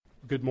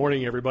Good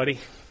morning, everybody.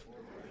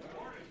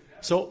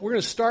 So we're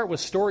going to start with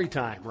story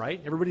time,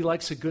 right? Everybody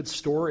likes a good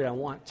story. I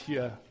want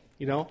you,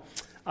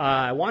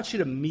 I want you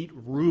to meet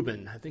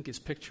Reuben. I think his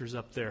picture's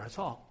up there. It's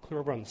all clear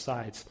over on the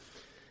sides.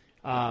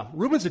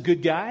 Reuben's a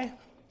good guy.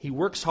 He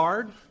works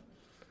hard,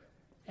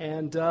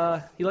 and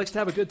he likes to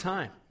have a good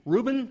time.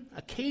 Reuben,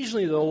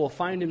 occasionally, though, will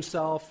find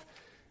himself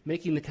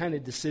making the kind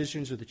of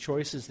decisions or the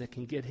choices that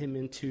can get him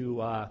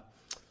into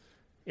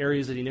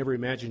areas that he never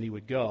imagined he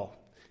would go.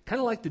 Kind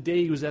of like the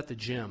day he was at the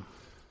gym,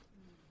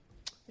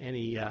 and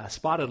he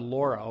spotted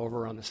Laura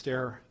over on the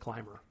stair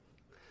climber.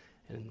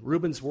 And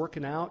Reuben's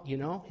working out,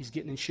 he's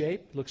getting in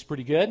shape, looks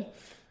pretty good,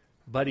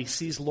 but he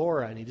sees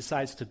Laura, and he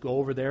decides to go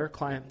over there,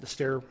 climb the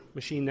stair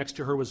machine next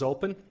to her was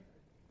open,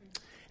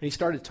 and he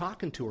started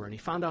talking to her, and he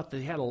found out that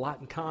they had a lot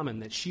in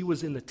common, that she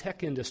was in the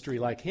tech industry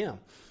like him.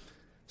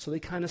 So they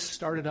kind of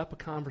started up a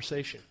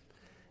conversation.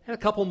 And a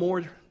couple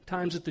more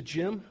times at the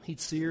gym, he'd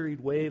see her,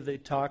 he'd wave,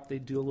 they'd talk,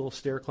 they'd do a little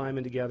stair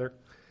climbing together.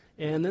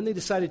 And then they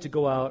decided to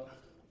go out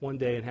one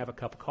day and have a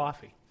cup of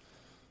coffee.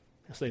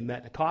 So they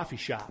met in a coffee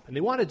shop. And they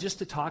wanted just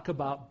to talk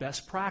about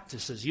best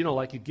practices,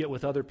 like you get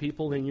with other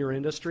people in your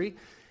industry,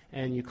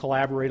 and you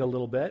collaborate a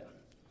little bit.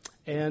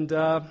 And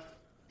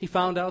he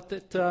found out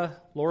that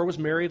Laura was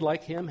married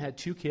like him, had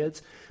 2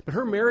 kids, but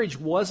her marriage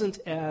wasn't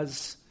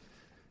as,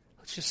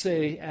 let's just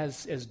say,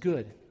 as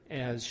good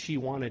as she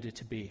wanted it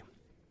to be.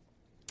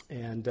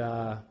 And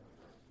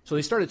so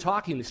they started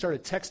talking, they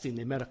started texting,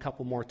 they met a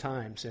couple more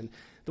times. And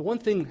the one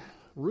thing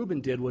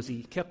Reuben did was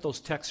he kept those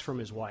texts from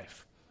his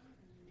wife.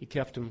 He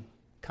kept them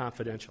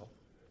confidential.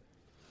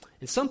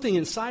 And something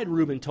inside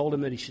Reuben told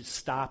him that he should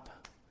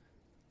stop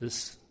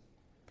this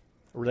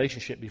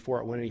relationship before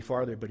it went any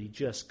farther, but he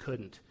just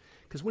couldn't.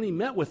 Because when he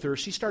met with her,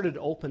 she started to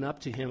open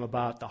up to him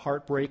about the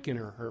heartbreak in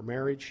her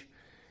marriage.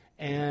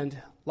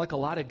 And like a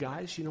lot of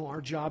guys,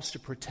 our job's to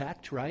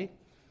protect, right?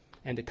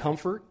 And to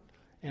comfort.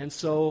 And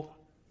so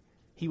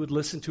he would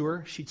listen to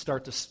her. She'd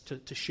start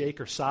to shake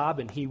or sob,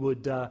 and he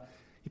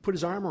put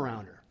his arm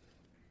around her.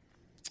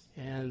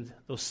 And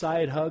those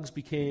side hugs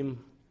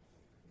became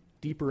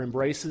deeper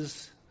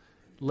embraces,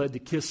 led to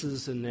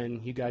kisses, and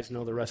then you guys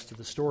know the rest of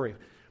the story.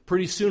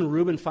 Pretty soon,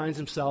 Reuben finds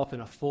himself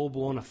in a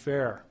full-blown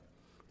affair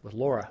with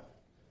Laura.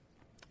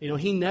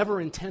 He never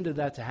intended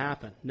that to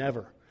happen,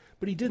 never.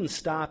 But he didn't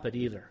stop it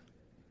either.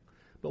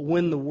 But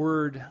when the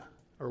word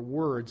or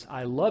words,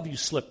 "I love you,"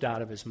 slipped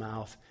out of his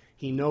mouth,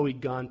 he knew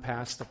he'd gone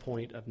past the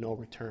point of no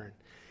return.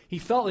 He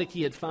felt like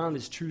he had found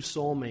his true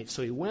soulmate,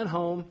 so he went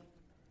home.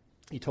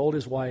 He told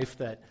his wife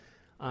that,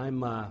 I'm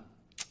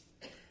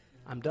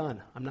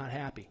done. I'm not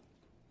happy.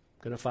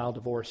 I'm going to file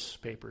divorce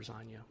papers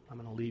on you. I'm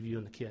going to leave you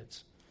and the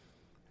kids.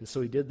 And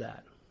so he did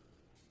that.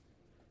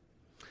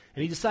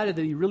 And he decided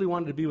that he really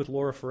wanted to be with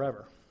Laura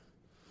forever.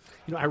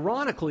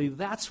 Ironically,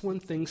 that's when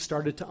things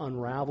started to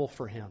unravel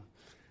for him.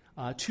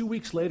 2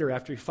 weeks later,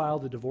 after he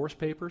filed the divorce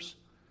papers,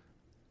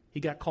 he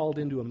got called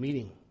into a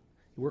meeting.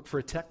 He worked for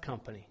a tech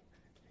company.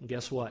 And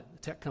guess what? The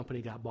tech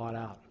company got bought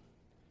out.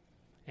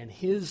 And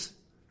his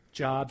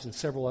jobs and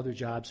several other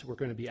jobs were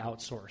going to be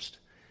outsourced.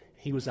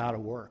 He was out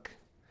of work.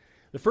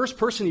 The first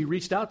person he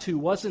reached out to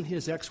wasn't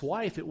his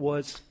ex-wife, it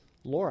was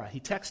Laura.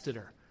 He texted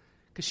her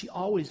because she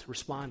always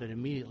responded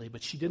immediately,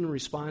 but she didn't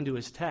respond to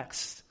his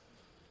text.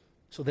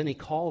 So then he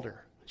called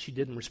her. She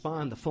didn't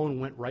respond. The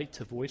phone went right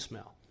to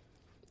voicemail.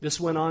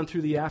 This went on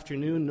through the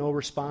afternoon, no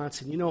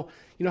response. And you know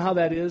how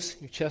that is?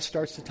 Your chest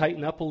starts to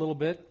tighten up a little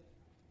bit.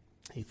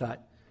 He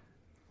thought,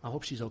 I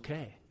hope she's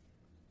okay.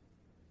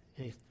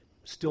 And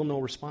still no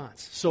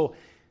response. So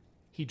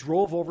he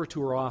drove over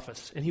to her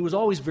office, and he was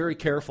always very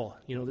careful.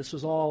 This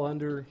was all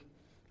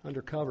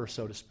undercover,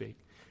 so to speak.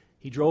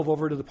 He drove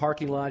over to the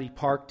parking lot, he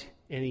parked,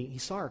 and he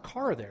saw her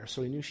car there,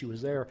 so he knew she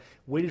was there,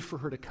 waited for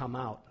her to come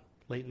out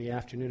late in the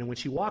afternoon. And when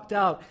she walked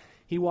out,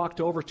 he walked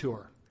over to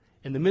her.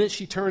 And the minute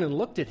she turned and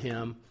looked at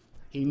him,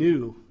 he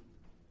knew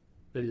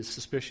that his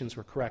suspicions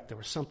were correct. There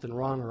was something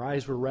wrong. Her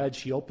eyes were red.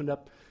 She opened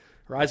up.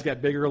 Her eyes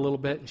got bigger a little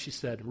bit, and she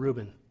said,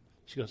 "Reuben,"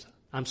 she goes,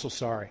 "I'm so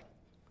sorry."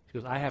 She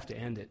goes, "I have to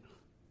end it.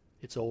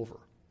 It's over."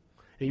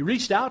 And he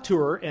reached out to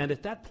her, and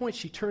at that point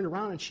she turned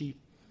around and she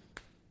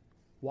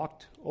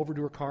walked over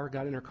to her car,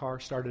 got in her car,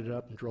 started it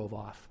up, and drove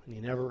off. And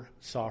he never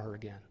saw her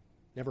again.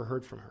 Never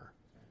heard from her.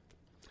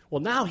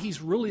 Well, now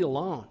he's really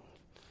alone.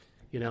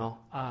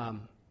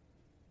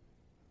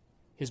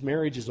 His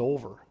marriage is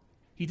over.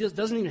 He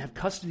doesn't even have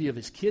custody of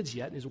his kids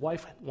yet, and his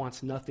wife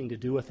wants nothing to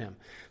do with him.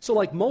 So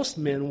like most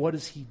men, what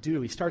does he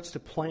do? He starts to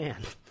plan.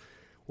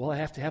 Well, I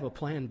have to have a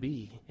plan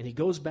B. And he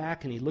goes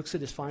back and he looks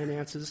at his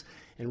finances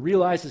and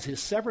realizes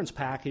his severance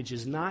package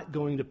is not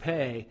going to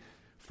pay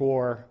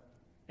for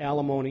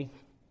alimony,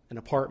 an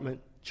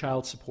apartment,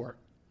 child support.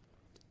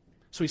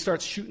 So he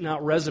starts shooting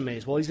out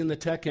resumes. Well, he's in the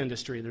tech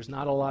industry. There's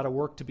not a lot of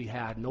work to be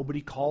had.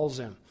 Nobody calls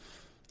him.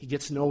 He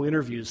gets no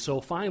interviews.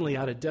 So finally,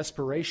 out of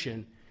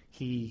desperation,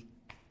 he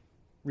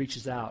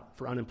reaches out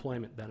for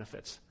unemployment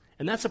benefits.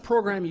 And that's a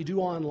program you do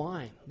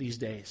online these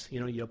days.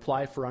 You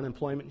apply for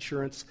unemployment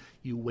insurance,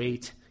 you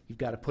wait, you've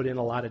got to put in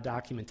a lot of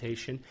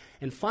documentation.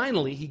 And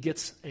finally, he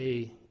gets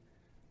a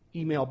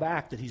email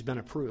back that he's been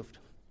approved.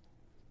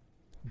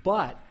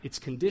 But it's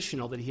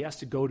conditional that he has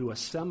to go to a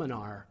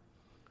seminar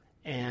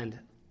and,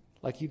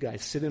 like you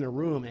guys, sit in a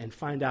room and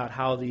find out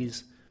how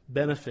these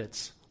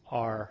benefits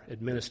are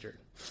administered.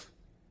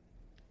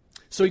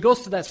 So he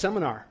goes to that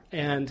seminar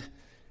and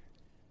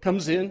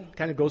comes in,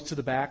 kind of goes to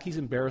the back. He's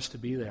embarrassed to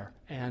be there.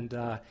 And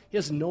he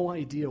has no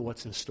idea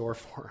what's in store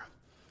for him.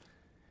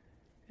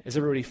 As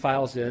everybody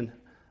files in,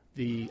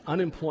 the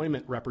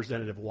unemployment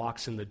representative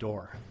walks in the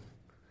door.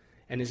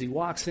 And as he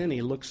walks in,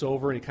 he looks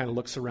over and he kind of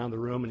looks around the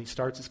room and he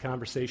starts his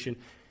conversation.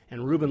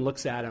 And Reuben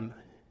looks at him.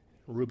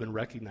 Reuben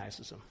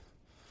recognizes him.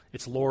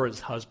 It's Laura's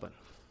husband.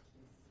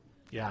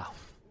 Yeah.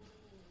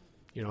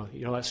 You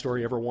know that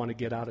story, ever want to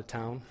get out of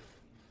town?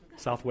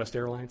 Southwest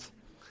Airlines?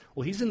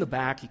 Well, he's in the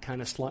back. He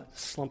kind of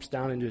slumps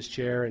down into his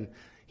chair, and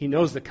he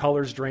knows the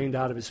color's drained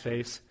out of his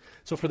face.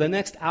 So for the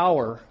next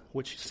hour,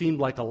 which seemed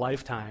like a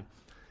lifetime,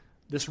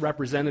 this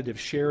representative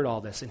shared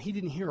all this, and he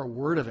didn't hear a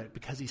word of it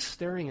because he's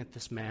staring at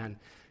this man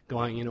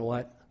going, you know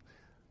what?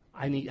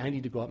 I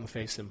need to go up and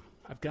face him.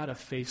 I've got to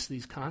face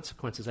these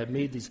consequences. I've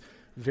made these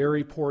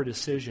very poor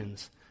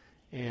decisions,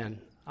 and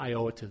I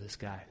owe it to this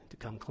guy to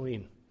come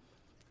clean.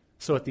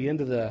 So at the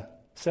end of the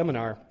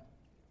seminar,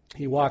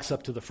 he walks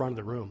up to the front of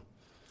the room,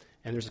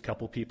 and there's a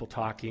couple people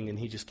talking, and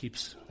he just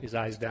keeps his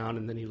eyes down,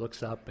 and then he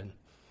looks up, and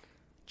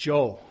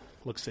Joe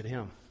looks at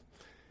him,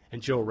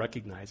 and Joe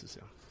recognizes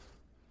him.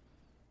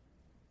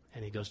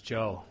 And he goes,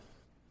 Joe.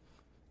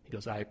 He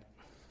goes,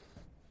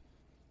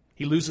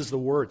 He loses the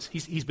words.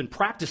 He's been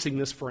practicing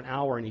this for an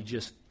hour, and he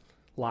just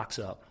locks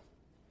up.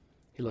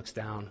 He looks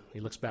down. He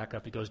looks back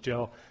up. He goes,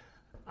 Joe,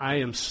 I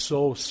am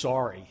so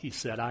sorry. He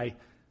said, I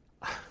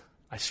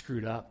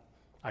screwed up.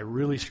 I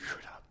really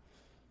screwed up.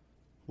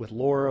 With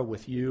Laura,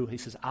 with you. He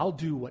says, I'll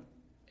do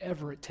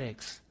whatever it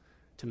takes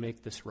to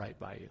make this right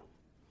by you.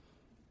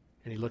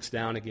 And he looks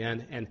down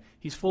again, and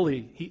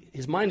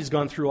his mind has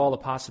gone through all the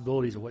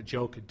possibilities of what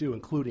Joe could do,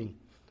 including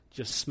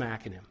just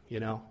smacking him,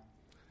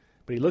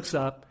 But he looks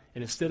up,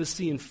 and instead of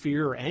seeing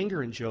fear or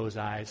anger in Joe's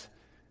eyes,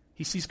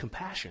 he sees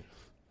compassion.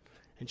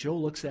 And Joe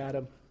looks at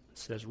him and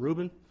says,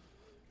 Reuben,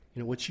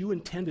 what you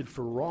intended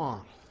for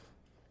wrong,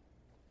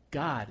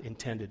 God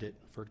intended it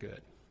for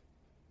good.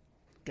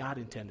 God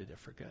intended it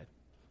for good.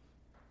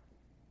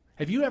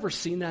 Have you ever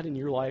seen that in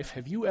your life?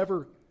 Have you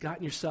ever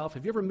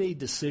made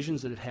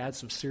decisions that have had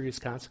some serious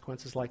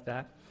consequences like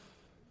that?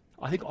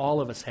 I think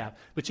all of us have.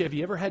 But have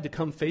you ever had to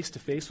come face to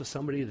face with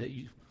somebody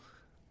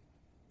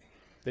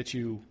that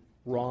you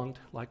wronged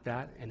like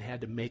that and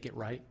had to make it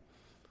right?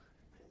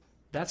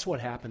 That's what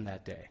happened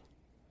that day.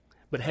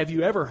 But have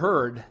you ever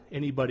heard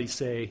anybody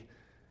say,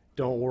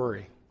 don't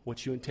worry,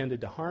 what you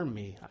intended to harm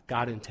me,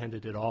 God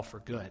intended it all for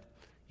good?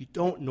 You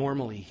don't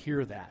normally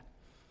hear that.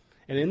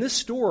 And in this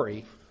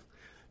story,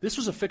 this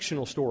was a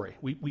fictional story.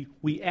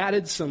 We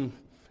added some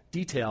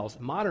details,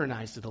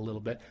 modernized it a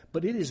little bit,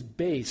 but it is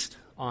based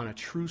on a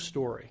true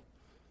story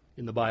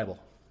in the Bible.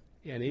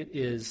 And it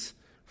is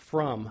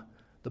from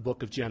the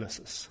book of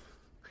Genesis.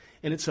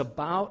 And it's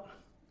about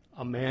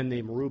a man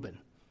named Reuben.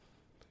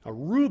 Now,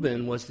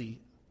 Reuben was the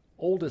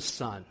oldest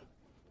son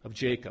of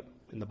Jacob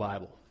in the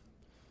Bible.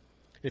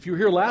 If you were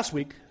here last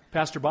week,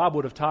 Pastor Bob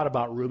would have taught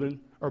about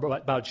Reuben, or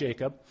about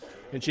Jacob,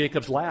 and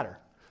Jacob's ladder.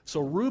 So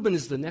Reuben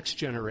is the next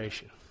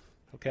generation.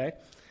 Okay?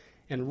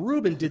 And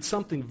Reuben did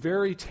something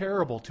very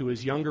terrible to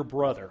his younger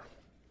brother,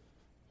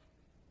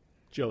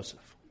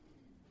 Joseph,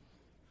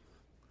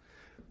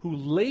 who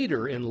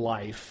later in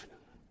life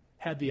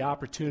had the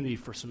opportunity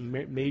for some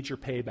major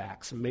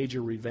payback, some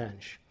major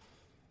revenge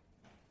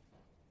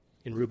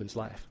in Reuben's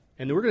life.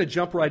 And we're going to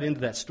jump right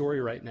into that story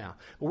right now.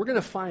 What we're going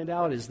to find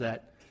out is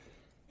that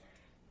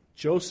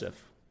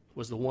Joseph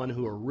was the one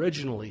who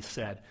originally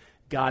said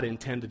God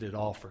intended it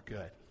all for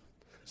good.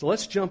 So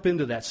let's jump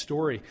into that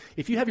story.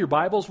 If you have your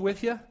Bibles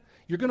with you,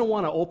 you're going to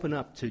want to open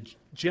up to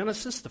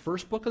Genesis, the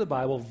first book of the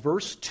Bible,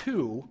 verse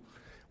 2.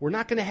 We're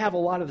not going to have a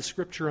lot of the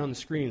scripture on the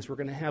screens. We're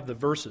going to have the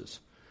verses.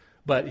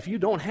 But if you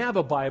don't have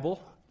a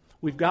Bible,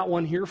 we've got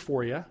one here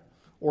for you.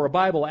 Or a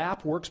Bible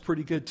app works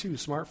pretty good too.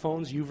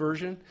 Smartphones,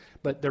 YouVersion.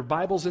 But there are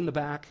Bibles in the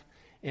back,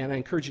 and I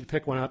encourage you to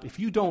pick one up. If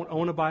you don't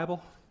own a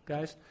Bible,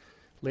 guys,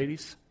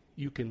 ladies,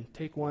 you can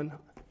take one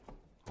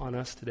on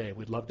us today.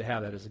 We'd love to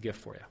have that as a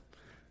gift for you.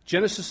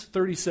 Genesis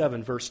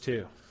 37, verse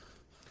 2.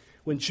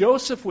 When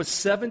Joseph was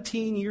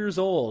 17 years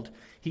old,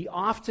 he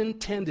often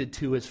tended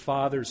to his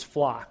father's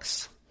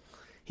flocks.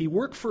 He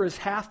worked for his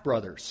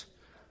half-brothers,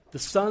 the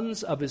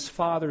sons of his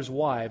father's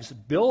wives,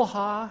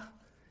 Bilhah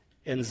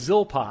and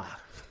Zilpah.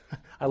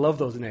 I love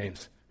those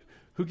names.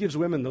 Who gives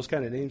women those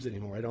kind of names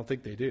anymore? I don't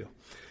think they do.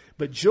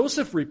 But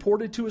Joseph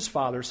reported to his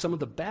father some of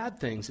the bad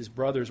things his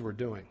brothers were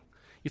doing.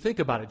 You think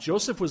about it.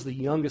 Joseph was the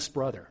youngest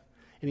brother,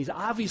 and he's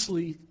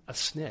obviously a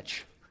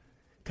snitch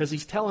because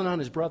he's telling on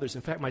his brothers.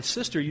 In fact, my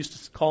sister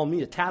used to call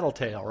me a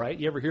tattletale, right?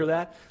 You ever hear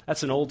that?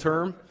 That's an old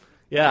term.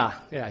 Yeah,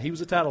 he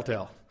was a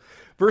tattletale.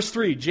 Verse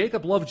 3,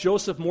 Jacob loved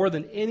Joseph more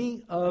than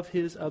any of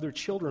his other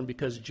children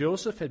because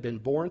Joseph had been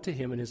born to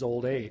him in his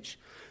old age.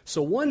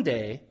 So one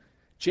day,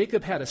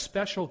 Jacob had a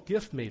special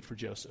gift made for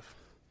Joseph,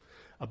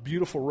 a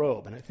beautiful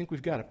robe. And I think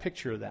we've got a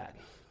picture of that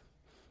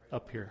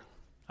up here.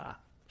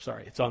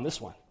 Sorry, it's on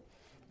this one.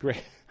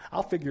 Great.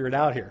 I'll figure it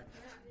out here.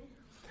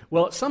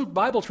 Well, some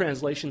Bible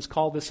translations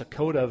call this a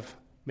coat of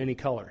many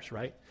colors,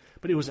 right?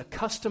 But it was a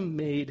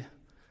custom-made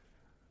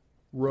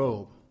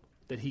robe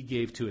that he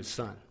gave to his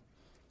son.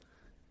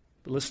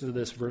 But listen to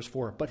this, verse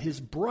 4. But his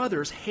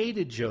brothers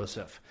hated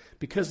Joseph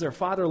because their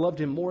father loved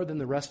him more than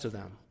the rest of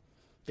them.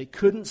 They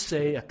couldn't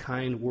say a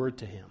kind word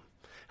to him.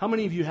 How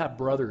many of you have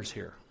brothers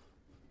here?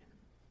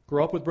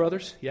 Grow up with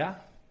brothers? Yeah?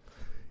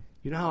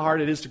 You know how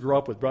hard it is to grow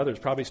up with brothers,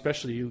 probably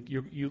especially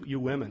you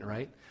women,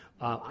 right?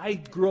 I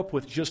grew up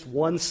with just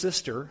one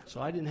sister, so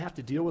I didn't have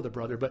to deal with a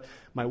brother, but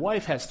my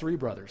wife has 3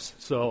 brothers,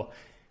 so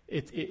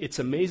it's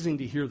amazing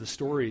to hear the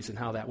stories and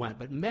how that went.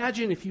 But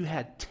imagine if you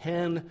had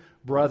 10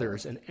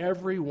 brothers and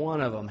every one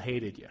of them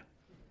hated you.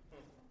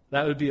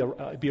 That would be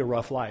a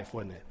rough life,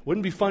 wouldn't it?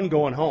 Wouldn't be fun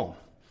going home.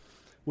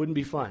 Wouldn't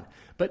be fun.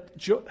 But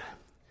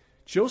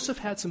Joseph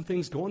had some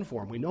things going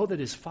for him. We know that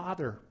his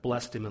father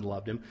blessed him and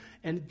loved him,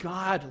 and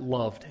God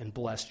loved and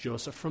blessed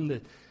Joseph. From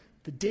the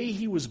day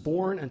he was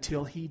born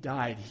until he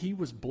died, he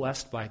was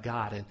blessed by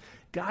God. And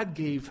God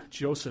gave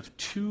Joseph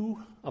 2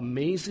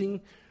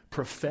 amazing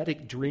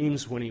prophetic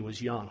dreams when he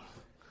was young.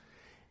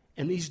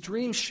 And these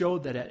dreams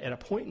showed that at a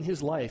point in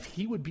his life,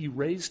 he would be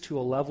raised to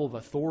a level of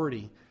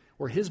authority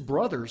where his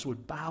brothers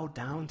would bow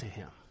down to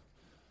him.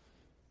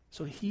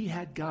 So he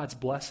had God's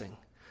blessing.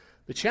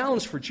 The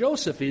challenge for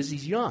Joseph is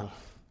he's young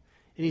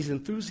and he's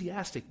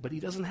enthusiastic, but he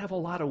doesn't have a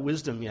lot of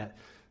wisdom yet.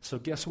 So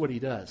guess what he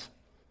does?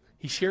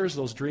 He shares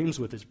those dreams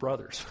with his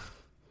brothers.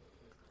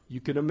 You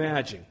can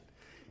imagine.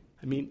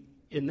 I mean,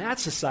 in that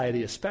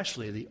society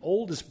especially, the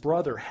oldest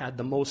brother had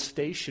the most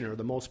station or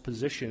the most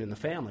position in the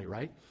family,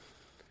 right?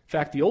 In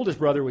fact, the oldest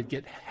brother would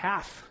get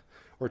half,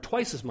 or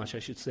twice as much, I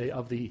should say,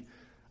 of the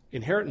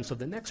inheritance of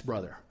the next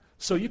brother.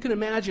 So you can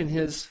imagine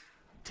his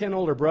 10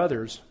 older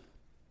brothers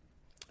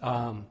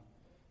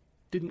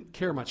didn't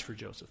care much for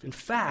Joseph. In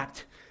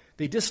fact,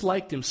 they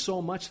disliked him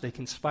so much they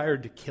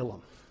conspired to kill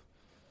him.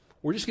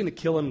 We're just going to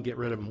kill him and get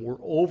rid of him. We're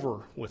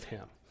over with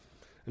him.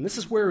 And this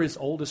is where his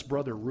oldest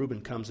brother,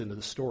 Reuben, comes into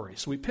the story.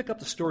 So we pick up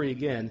the story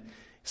again,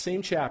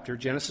 same chapter,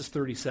 Genesis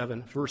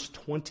 37, verse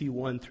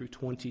 21 through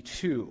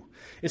 22.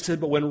 It said,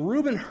 "But when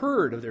Reuben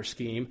heard of their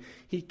scheme,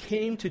 he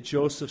came to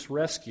Joseph's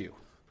rescue.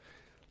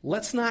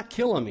 'Let's not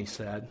kill him,' he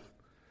said.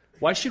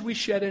 'Why should we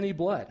shed any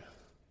blood?'"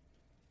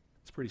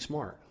 It's pretty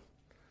smart.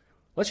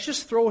 "Let's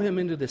just throw him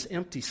into this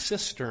empty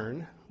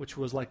cistern," which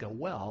was like a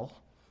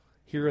well,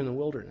 "here in the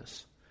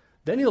wilderness.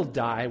 Then he'll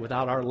die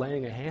without our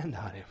laying a hand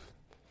on him."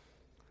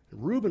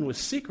 Reuben was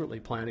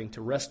secretly planning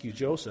to rescue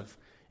Joseph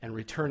and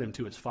return him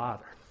to his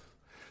father.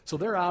 So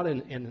they're out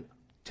and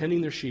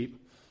tending their sheep.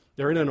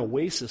 They're in an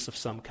oasis of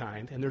some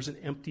kind, and there's an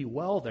empty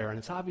well there, and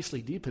it's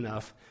obviously deep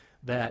enough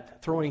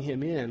that throwing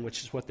him in,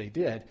 which is what they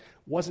did,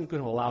 wasn't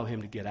going to allow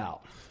him to get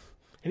out.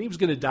 And he was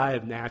going to die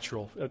of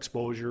natural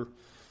exposure,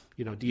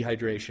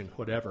 dehydration,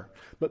 whatever.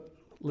 But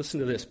listen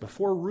to this.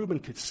 Before Reuben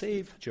could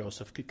save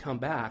Joseph, could come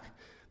back,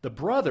 the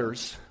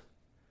brothers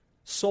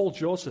sold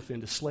Joseph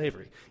into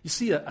slavery. You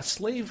see, a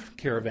slave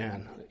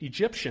caravan,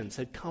 Egyptians,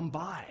 had come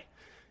by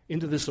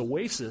into this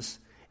oasis,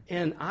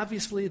 and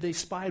obviously they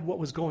spied what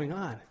was going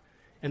on.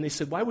 And they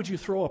said, "Why would you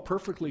throw a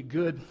perfectly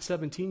good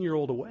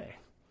 17-year-old away?"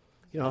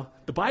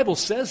 The Bible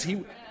says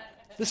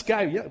this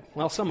guy,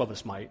 some of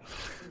us might.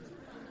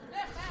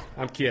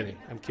 I'm kidding.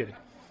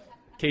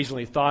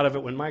 Occasionally thought of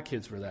it when my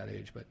kids were that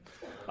age. But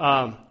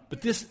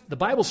the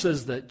Bible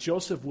says that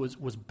Joseph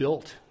was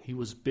built. He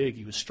was big.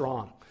 He was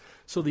strong.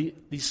 So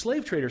these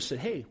slave traders said,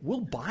 "Hey,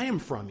 we'll buy him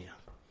from you."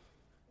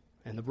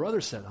 And the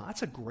brothers said, "Oh,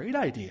 that's a great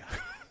idea.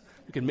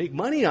 We can make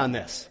money on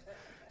this."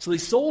 So they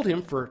sold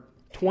him for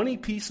 20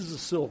 pieces of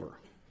silver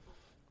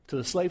to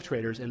the slave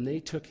traders, and they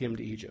took him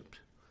to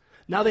Egypt.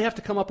 Now they have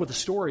to come up with a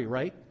story,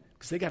 right?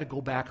 Because they got to go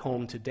back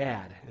home to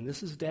Dad. And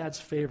this is Dad's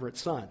favorite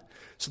son.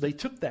 So they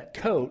took that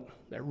coat,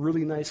 that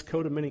really nice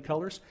coat of many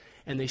colors,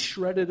 and they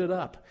shredded it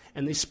up.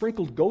 And they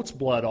sprinkled goat's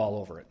blood all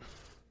over it.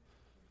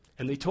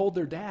 And they told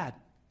their dad,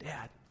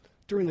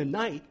 during the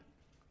night,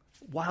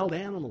 wild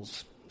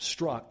animals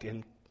struck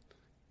and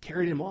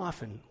carried him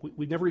off, and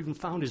we never even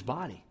found his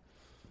body.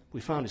 We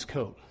found his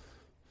coat.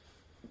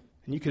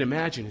 And you can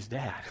imagine his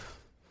dad.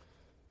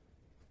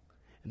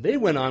 And they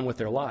went on with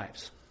their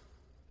lives,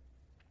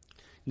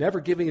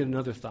 never giving it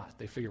another thought.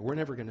 They figured, we're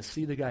never going to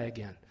see the guy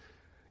again.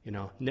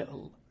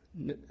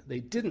 They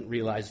didn't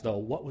realize, though,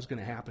 what was going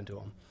to happen to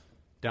them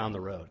down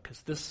the road,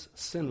 because this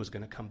sin was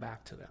going to come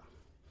back to them.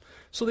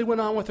 So they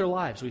went on with their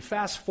lives. We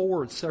fast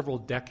forward several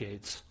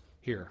decades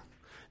here.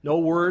 No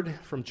word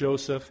from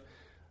Joseph.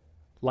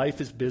 Life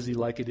is busy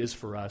like it is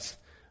for us.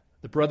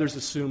 The brothers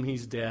assume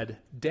he's dead.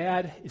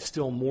 Dad is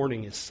still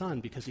mourning his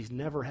son because he's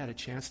never had a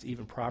chance to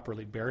even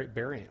properly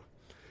bury him.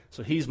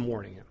 So he's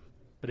mourning him.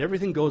 But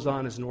everything goes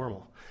on as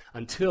normal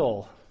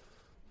until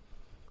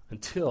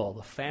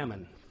the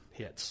famine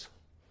hits.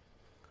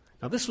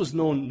 Now, this was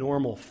no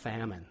normal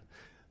famine.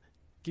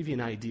 Give you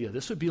an idea.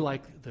 This would be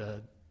like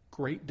the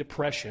Great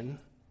Depression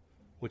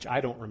which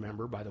I don't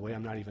remember, by the way.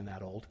 I'm not even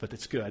that old, but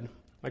it's good.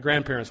 My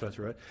grandparents went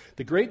through it.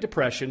 The Great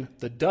Depression,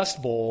 the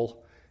Dust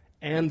Bowl,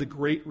 and the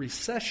Great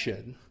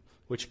Recession,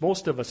 which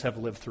most of us have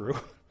lived through,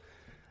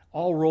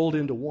 all rolled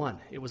into one.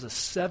 It was a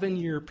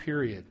 7-year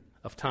period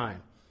of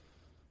time,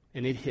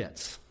 and it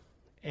hits.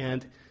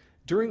 And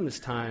during this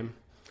time,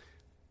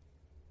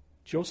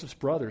 Joseph's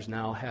brothers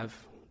now have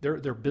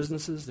their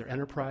businesses, their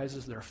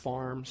enterprises, their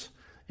farms.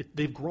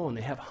 They've grown.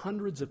 They have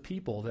hundreds of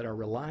people that are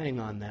relying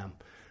on them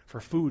for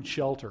food,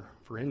 shelter,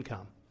 for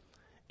income.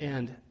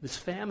 And this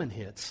famine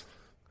hits,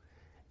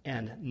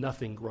 and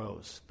nothing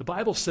grows. The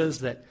Bible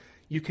says that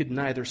you could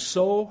neither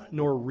sow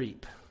nor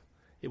reap.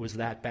 It was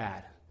that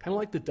bad. Kind of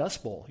like the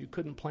Dust Bowl. You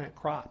couldn't plant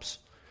crops.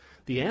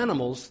 The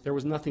animals, there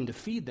was nothing to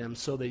feed them,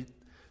 so they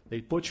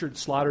butchered,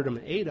 slaughtered them,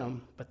 and ate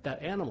them, but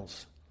the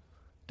animals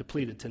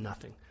depleted to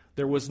nothing.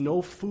 There was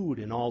no food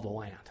in all the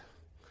land.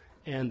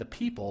 And the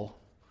people,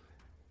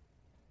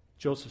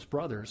 Joseph's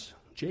brothers,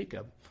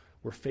 Jacob,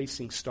 were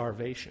facing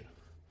starvation.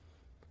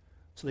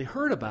 So they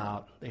heard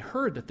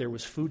that there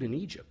was food in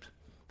Egypt,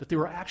 that they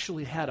were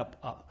actually had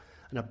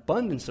an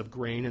abundance of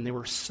grain, and they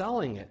were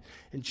selling it.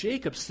 And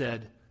Jacob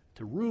said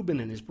to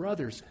Reuben and his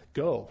brothers,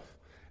 go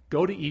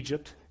to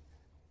Egypt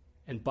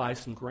and buy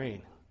some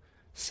grain.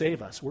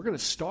 Save us. We're going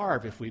to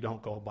starve if we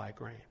don't go buy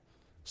grain.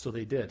 So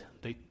they did.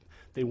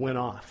 They went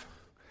off.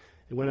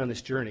 They went on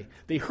this journey.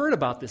 They heard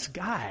about this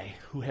guy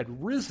who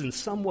had risen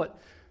somewhat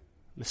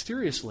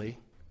mysteriously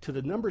to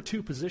the number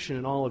 2 position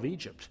in all of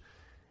Egypt.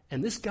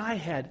 And this guy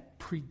had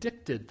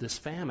predicted this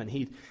famine.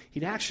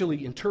 He'd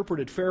actually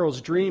interpreted Pharaoh's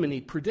dream, and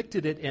he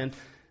predicted it, and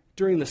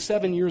during the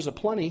 7 years of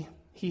plenty,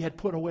 he had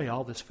put away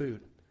all this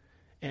food.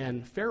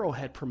 And Pharaoh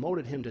had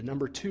promoted him to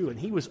number 2, and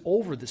he was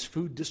over this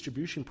food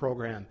distribution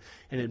program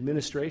and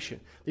administration.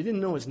 They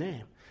didn't know his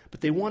name,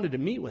 but they wanted to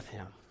meet with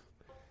him.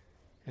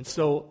 And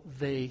so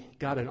they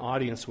got an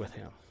audience with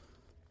him.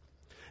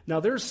 Now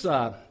there's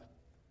a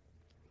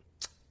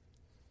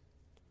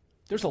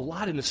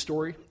lot in the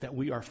story that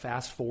we are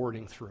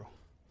fast-forwarding through,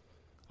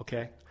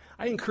 okay?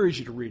 I encourage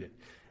you to read it.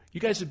 You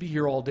guys would be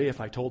here all day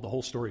if I told the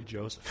whole story of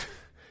Joseph.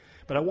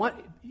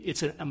 But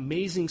it's an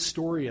amazing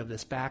story of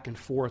this back and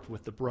forth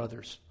with the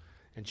brothers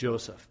and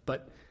Joseph.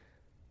 But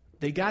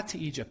they got to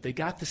Egypt. They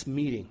got this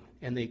meeting,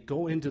 and they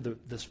go into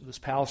this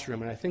palace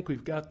room, and I think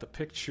we've got the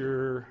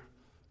picture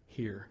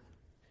here.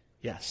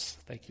 Yes,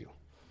 thank you.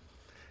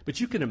 But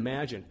you can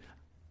imagine,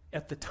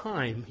 at the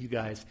time, you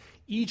guys,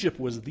 Egypt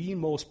was the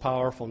most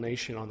powerful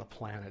nation on the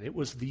planet. It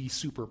was the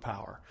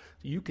superpower.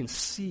 You can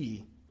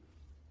see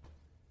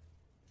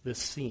this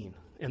scene.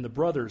 And the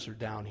brothers are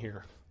down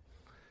here.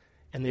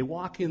 And they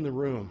walk in the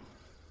room.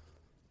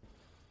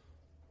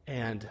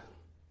 And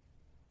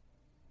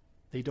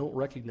they don't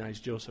recognize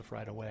Joseph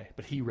right away.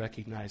 But he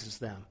recognizes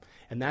them.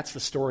 And that's the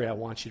story I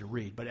want you to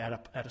read. But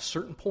at a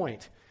certain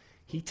point,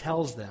 he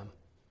tells them,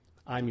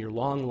 I'm your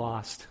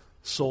long-lost,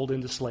 sold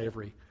into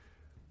slavery,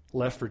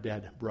 left for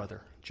dead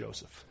brother,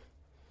 Joseph.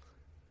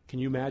 Can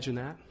you imagine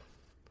that?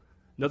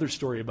 Another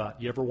story about,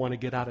 you ever want to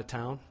get out of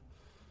town?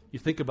 You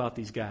think about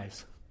these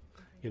guys,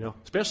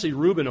 especially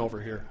Reuben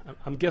over here.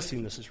 I'm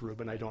guessing this is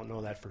Reuben. I don't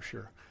know that for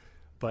sure.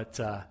 But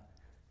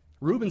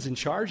Reuben's in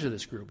charge of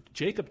this group.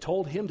 Jacob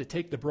told him to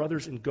take the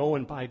brothers and go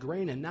and buy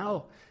grain, and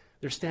now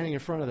they're standing in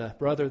front of the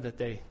brother that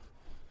they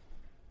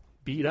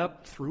beat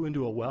up, threw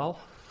into a well,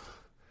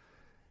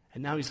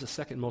 and now he's the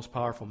second most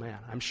powerful man.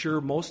 I'm sure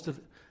most of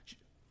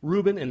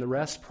Reuben and the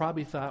rest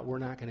probably thought, we're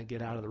not going to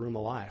get out of the room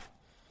alive.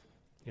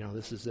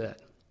 This is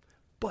it.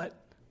 But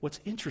what's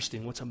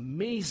interesting, what's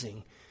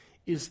amazing,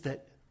 is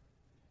that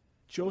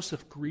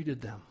Joseph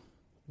greeted them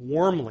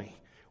warmly,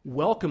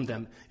 welcomed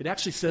them. It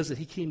actually says that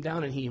he came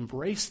down and he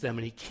embraced them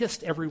and he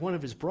kissed every one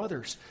of his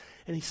brothers.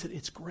 And he said,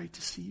 it's great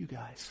to see you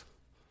guys.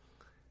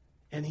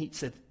 And he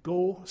said,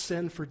 go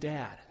send for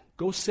Dad.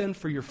 Go send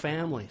for your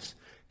families.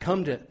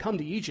 Come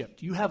to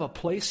Egypt. You have a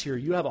place here.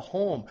 You have a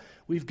home.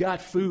 We've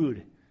got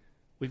food.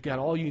 We've got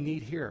all you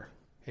need here.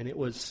 And it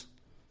was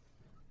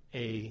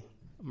a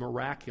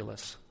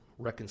miraculous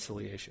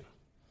reconciliation.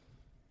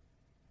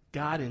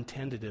 God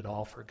intended it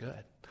all for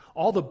good.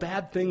 All the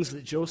bad things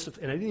that Joseph,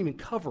 and I didn't even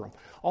cover them,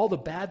 all the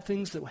bad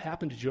things that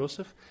happened to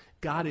Joseph,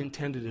 God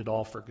intended it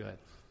all for good.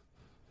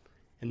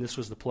 And this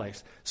was the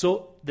place.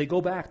 So they go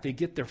back. They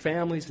get their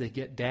families. They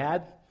get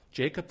Dad,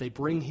 Jacob. They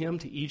bring him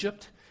to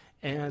Egypt.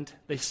 And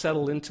they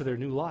settle into their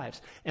new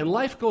lives. And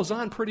life goes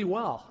on pretty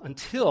well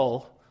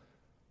until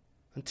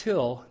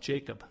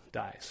Jacob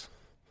dies.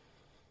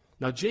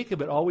 Now,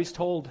 Jacob had always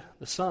told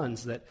the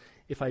sons that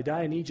if I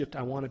die in Egypt,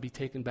 I want to be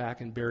taken back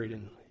and buried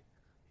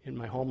in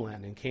my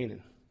homeland in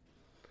Canaan.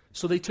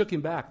 So they took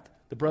him back.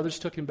 The brothers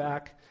took him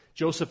back.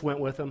 Joseph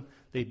went with them.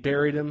 They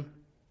buried him.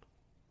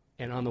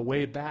 And on the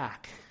way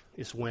back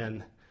is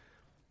when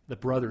the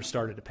brothers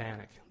started to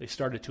panic. They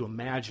started to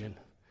imagine,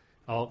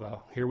 oh,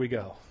 well, here we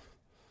go.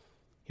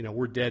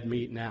 We're dead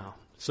meat now.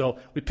 So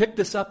we pick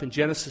this up in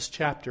Genesis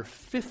chapter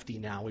 50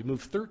 now. We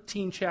move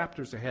 13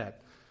 chapters ahead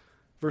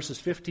verses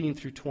 15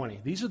 through 20.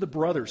 These are the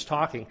brothers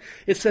talking.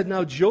 It said,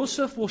 "Now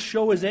Joseph will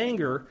show his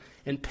anger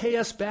and pay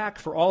us back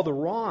for all the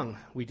wrong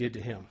we did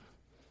to him."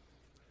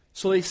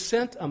 So they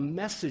sent a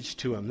message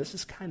to him. This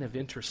is kind of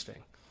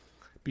interesting.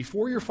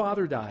 "Before your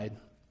father died,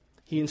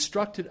 he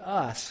instructed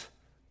us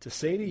to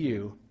say to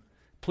you,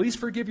 'Please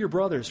forgive your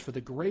brothers for the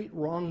great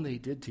wrong they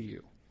did to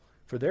you,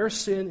 for their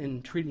sin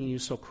in treating you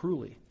so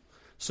cruelly.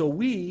 So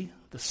we,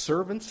 the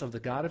servants of the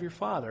God of your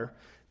father,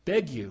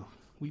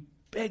 we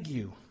beg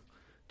you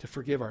to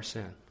forgive our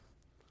sin.'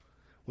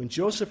 When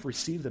Joseph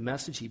received the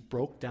message, he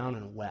broke down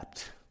and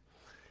wept."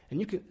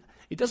 And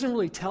it doesn't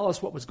really tell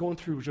us what was going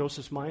through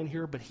Joseph's mind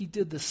here, but he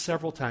did this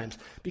several times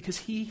because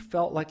he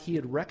felt like he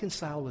had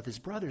reconciled with his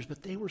brothers,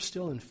 but they were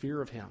still in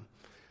fear of him.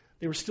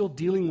 They were still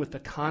dealing with the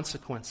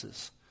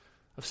consequences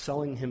of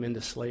selling him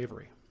into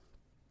slavery.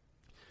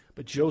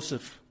 But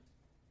Joseph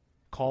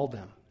called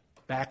them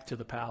back to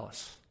the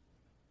palace.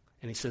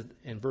 And he said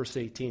in verse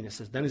 18, it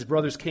says, "Then his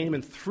brothers came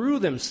and threw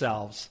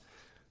themselves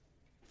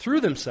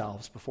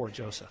before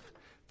Joseph."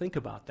 Think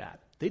about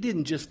that. They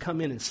didn't just come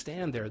in and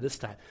stand there this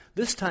time.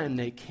 This time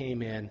they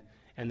came in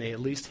and they at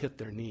least hit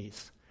their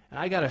knees. And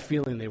I got a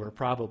feeling they were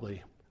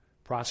probably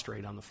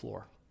prostrate on the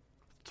floor.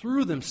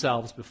 Threw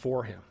themselves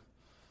before him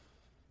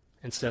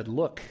and said,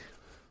 "Look,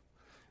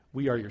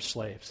 we are your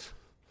slaves."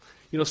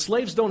 You know,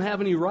 slaves don't have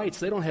any rights.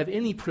 They don't have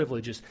any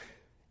privileges.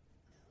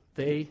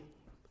 They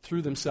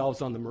threw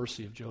themselves on the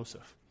mercy of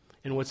Joseph.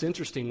 And what's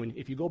interesting,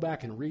 if you go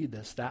back and read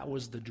this, that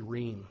was the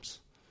dreams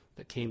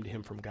that came to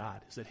him from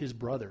God, is that his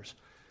brothers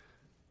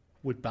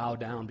would bow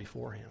down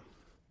before him.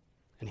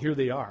 And here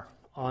they are,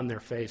 on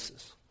their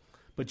faces.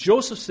 But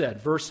Joseph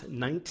said, verse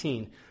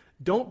 19,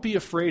 "Don't be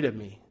afraid of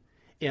me.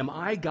 Am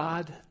I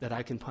God that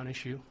I can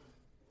punish you?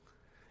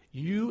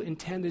 You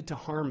intended to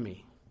harm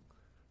me,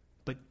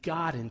 but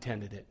God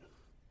intended it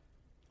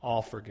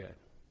all for good."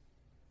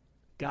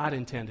 God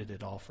intended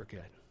it all for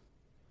good.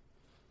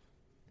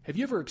 Have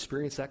you ever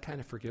experienced that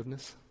kind of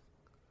forgiveness?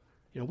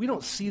 You know, we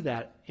don't see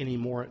that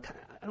anymore.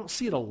 I don't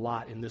see it a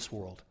lot in this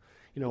world.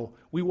 You know,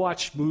 we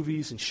watch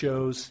movies and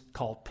shows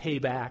called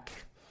Payback,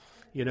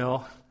 you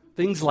know,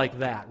 things like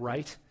that,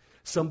 right?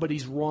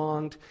 Somebody's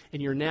wronged,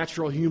 and your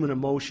natural human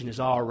emotion is,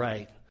 all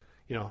right,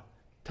 you know,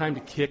 time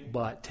to kick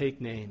butt,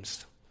 take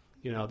names.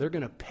 You know, they're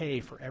going to pay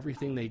for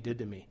everything they did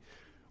to me.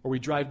 Or we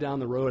drive down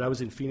the road. I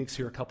was in Phoenix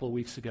here a couple of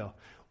weeks ago.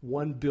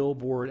 One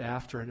billboard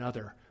after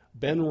another.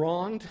 Been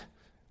wronged?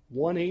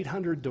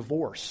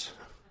 1-800-DIVORCE.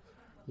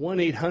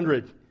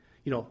 1-800,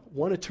 you know,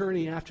 one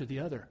attorney after the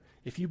other.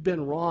 If you've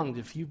been wronged,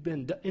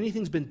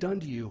 anything's been done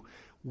to you,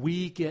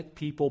 we get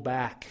people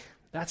back.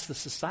 That's the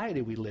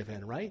society we live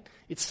in, right?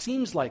 It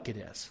seems like it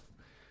is.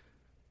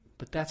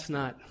 But that's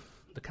not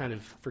the kind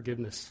of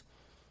forgiveness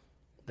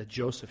that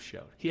Joseph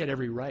showed. He had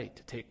every right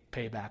to take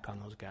payback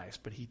on those guys,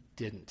 but he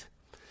didn't.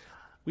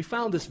 We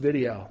found this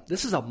video.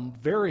 This is a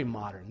very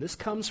modern. This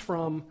comes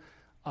from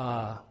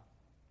a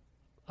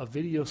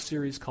video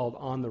series called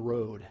On the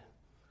Road.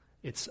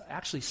 It's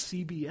actually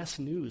CBS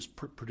News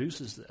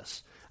produces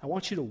this. I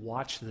want you to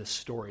watch this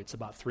story. It's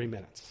about 3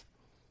 minutes.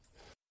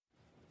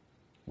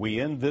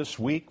 We end this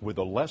week with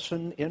a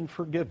lesson in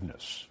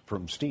forgiveness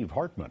from Steve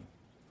Hartman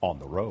on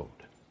the road.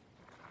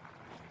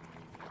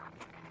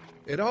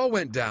 It all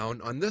went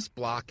down on this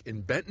block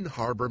in Benton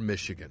Harbor,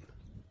 Michigan.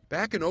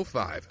 Back in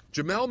 2005,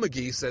 Jamel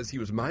McGee says he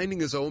was minding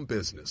his own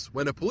business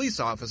when a police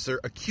officer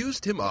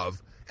accused him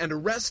of and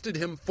arrested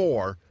him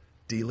for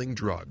dealing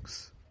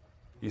drugs.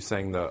 You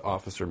saying the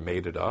officer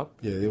made it up?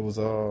 Yeah, it was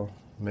all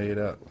made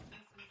up.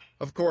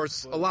 Of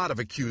course, a lot of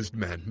accused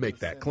men make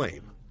that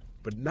claim,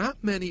 but not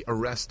many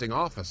arresting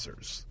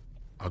officers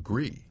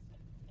agree.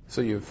 So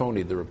you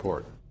phonied the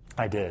report?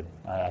 I did.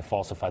 I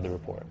falsified the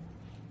report.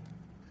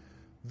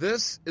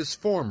 This is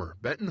former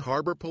Benton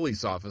Harbor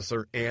police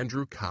officer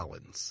Andrew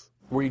Collins.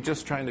 Were you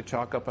just trying to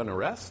chalk up an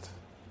arrest?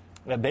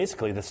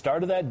 Basically, the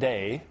start of that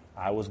day,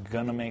 I was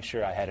going to make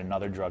sure I had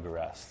another drug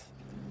arrest.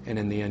 And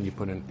in the end, you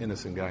put an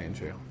innocent guy in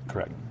jail?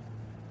 Correct.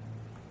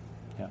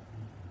 Yeah.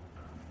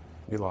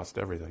 You lost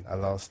everything. I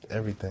lost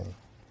everything.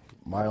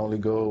 My only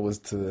goal was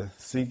to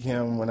seek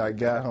him when I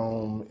got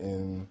home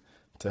and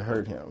to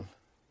hurt him.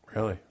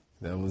 Really?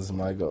 That was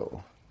my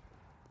goal.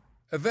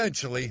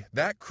 Eventually,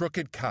 that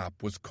crooked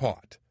cop was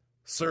caught,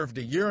 served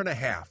a 1.5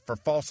 years for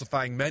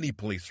falsifying many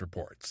police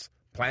reports,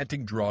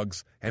 planting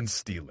drugs, and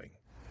stealing.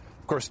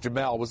 Of course,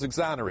 Jamel was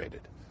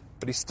exonerated,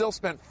 but he still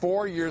spent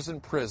 4 years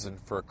in prison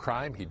for a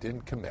crime he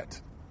didn't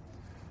commit.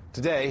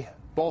 Today,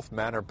 both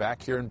men are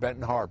back here in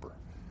Benton Harbor,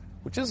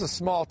 which is a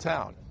small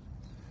town.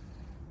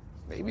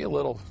 Maybe a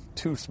little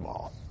too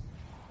small.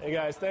 Hey,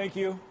 guys, thank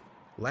you.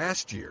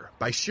 Last year,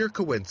 by sheer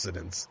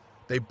coincidence,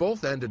 they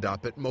both ended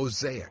up at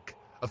Mosaic,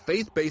 a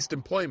faith-based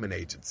employment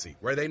agency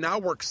where they now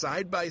work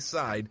side by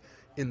side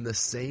in the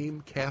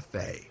same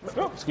cafe.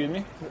 Oh, excuse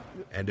me.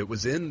 And it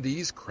was in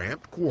these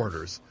cramped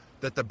quarters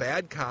that the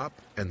bad cop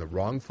and the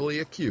wrongfully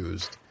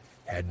accused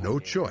had no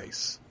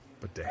choice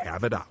but to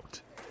have it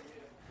out.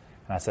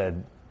 And I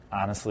said,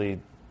 honestly,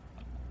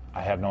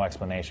 I have no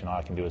explanation. All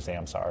I can do is say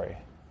I'm sorry.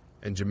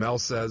 And Jamel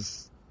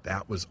says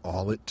That was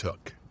all it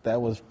took.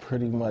 That was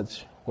pretty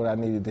much what I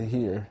needed to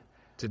hear.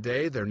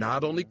 Today, they're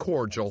not only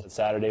cordial,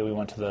 Saturday, we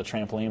went to the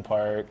trampoline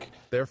park.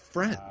 they're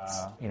friends.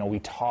 We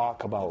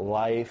talk about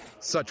life.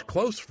 Such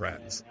close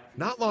friends.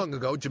 Not long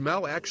ago,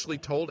 Jamel actually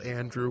told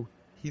Andrew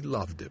he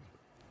loved him.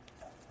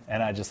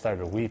 And I just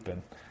started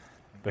weeping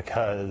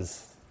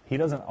because he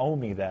doesn't owe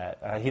me that.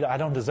 I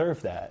don't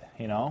deserve that,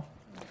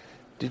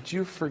 Did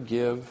you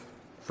forgive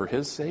for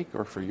his sake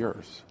or for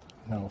yours?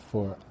 No,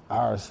 for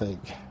our sake.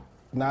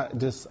 Not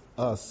just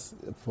us,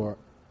 for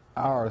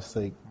our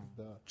sake.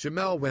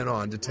 Jamel went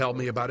on to tell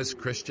me about his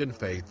Christian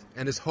faith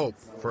and his hope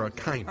for a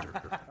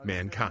kinder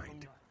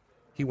mankind.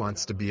 He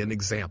wants to be an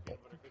example.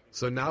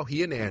 So now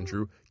he and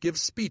Andrew give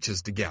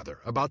speeches together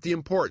about the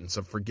importance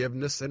of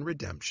forgiveness and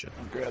redemption.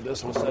 Grab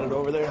this, we'll set it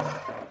over there.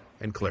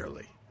 And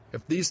clearly,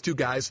 if these two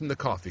guys from the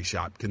coffee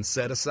shop can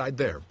set aside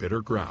their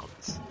bitter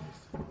grounds,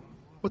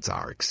 what's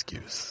our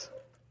excuse?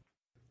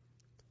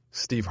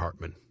 Steve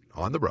Hartman,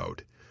 on the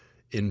road,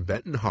 in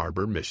Benton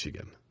Harbor,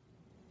 Michigan.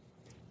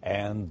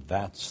 And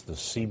that's the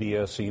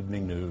CBS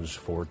Evening News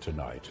for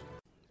tonight.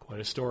 Quite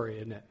a story,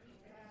 isn't it?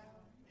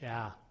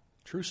 Yeah,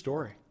 true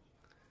story.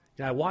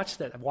 I watched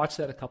that. I've watched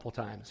that a couple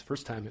times.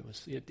 First time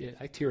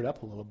I teared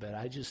up a little bit.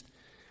 I just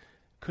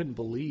couldn't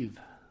believe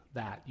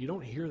that. You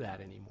don't hear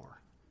that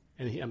anymore.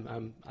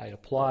 And I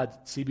applaud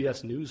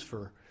CBS News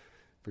for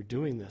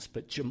doing this.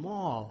 But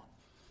Jamal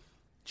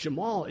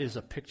is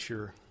a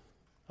picture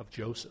of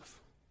Joseph,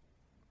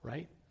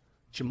 right?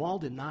 Jamal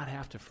did not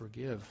have to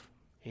forgive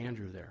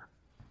Andrew there,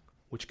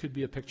 which could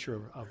be a picture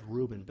of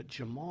Reuben. But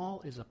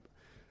Jamal is a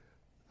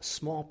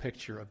small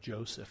picture of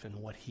Joseph and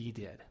what he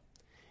did.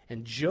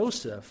 And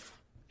Joseph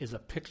is a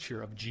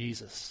picture of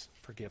Jesus'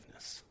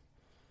 forgiveness.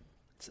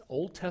 It's an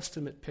Old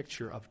Testament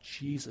picture of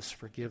Jesus'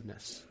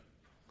 forgiveness.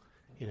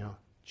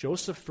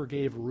 Joseph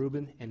forgave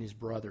Reuben and his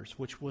brothers,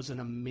 which was an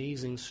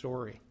amazing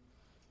story.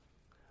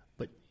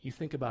 But you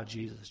think about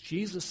Jesus.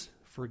 Jesus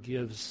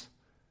forgives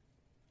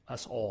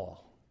us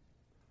all.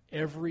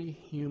 Every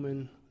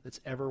human that's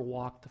ever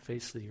walked the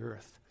face of the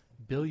earth,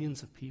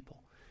 billions of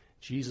people,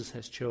 Jesus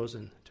has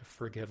chosen to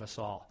forgive us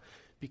all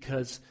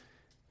because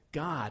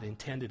God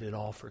intended it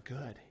all for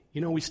good.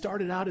 We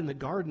started out in the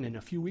garden, and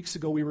a few weeks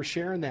ago we were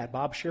sharing that.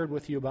 Bob shared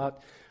with you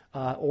about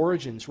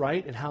origins,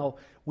 right? And how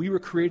we were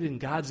created in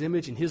God's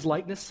image and his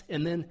likeness.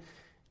 And then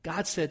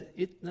God said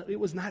it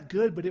was not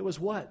good, but it was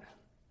what?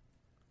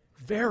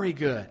 Very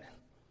good.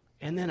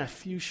 And then a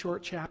few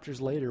short chapters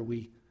later,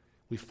 we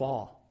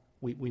fall.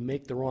 We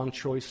make the wrong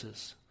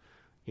choices,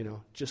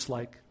 just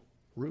like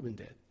Reuben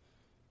did.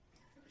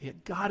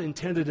 Yet God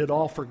intended it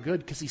all for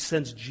good because he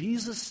sends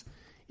Jesus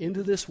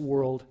into this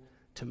world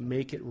to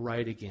make it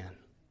right again.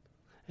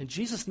 And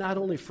Jesus not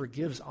only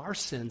forgives our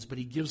sins, but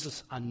he gives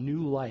us a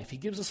new life. He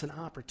gives us an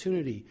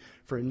opportunity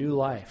for a new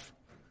life.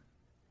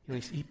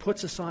 He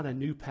puts us on a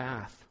new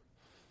path.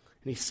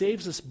 And he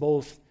saves us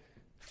both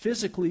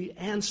physically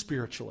and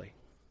spiritually.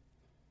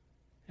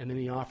 And then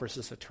he offers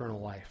us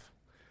eternal life.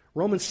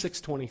 Romans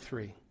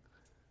 6:23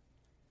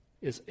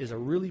 is a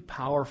really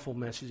powerful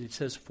message. It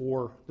says,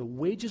 "For the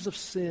wages of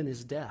sin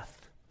is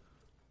death,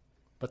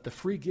 but the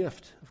free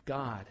gift of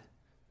God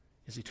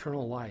is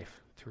eternal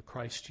life through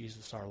Christ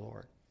Jesus our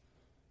Lord."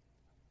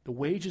 The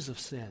wages of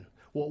sin,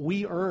 what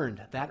we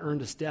earned, that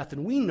earned us death.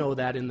 And we know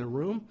that in the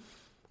room,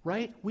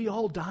 right? We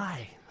all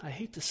die. I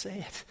hate to say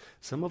it.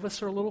 Some of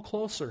us are a little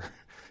closer,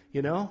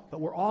 but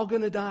we're all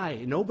going to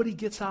die. Nobody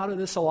gets out of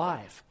this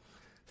alive.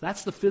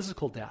 That's the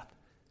physical death.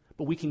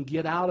 But we can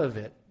get out of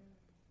it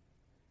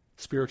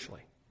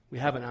spiritually. We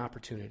have an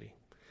opportunity.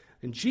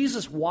 And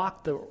Jesus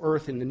walked the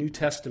earth in the New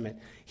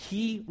Testament.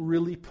 He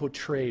really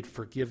portrayed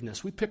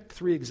forgiveness. We picked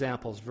 3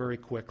 examples very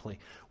quickly.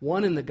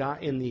 One in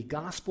the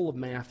Gospel of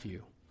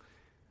Matthew.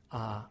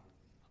 A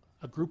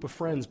group of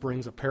friends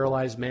brings a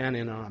paralyzed man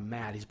in on a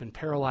mat. He's been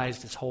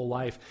paralyzed his whole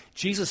life.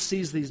 Jesus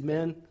sees these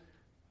men,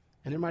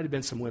 and there might have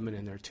been some women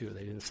in there too,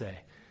 they didn't say.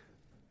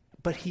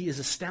 But he is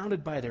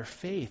astounded by their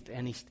faith,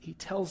 and he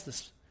tells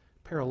this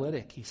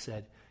paralytic, he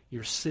said,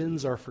 "Your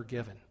sins are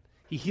forgiven."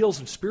 He heals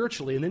him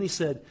spiritually, and then he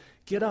said,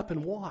 "Get up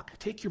and walk.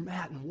 Take your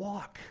mat and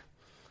walk."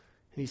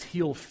 And he's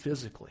healed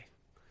physically.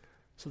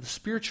 So the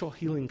spiritual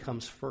healing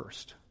comes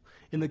first.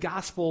 In the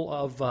Gospel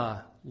of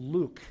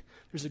Luke,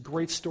 there's a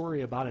great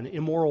story about an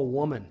immoral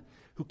woman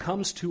who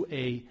comes to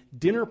a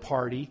dinner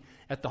party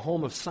at the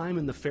home of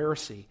Simon the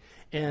Pharisee.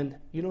 And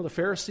the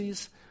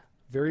Pharisees,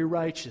 very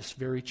righteous,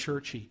 very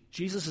churchy.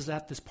 Jesus is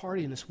at this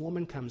party, and this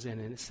woman comes in,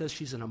 and it says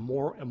she's an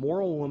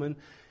immoral woman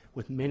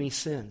with many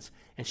sins.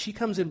 And she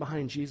comes in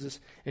behind Jesus,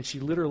 and she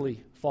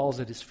literally falls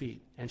at his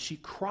feet. And she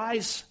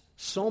cries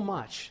so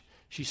much,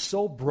 she's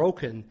so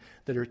broken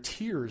that her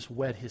tears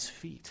wet his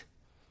feet.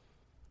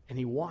 And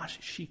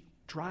she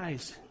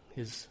dries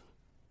his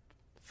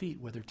feet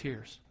with her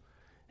tears.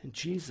 And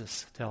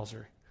Jesus tells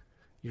her,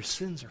 "Your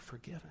sins are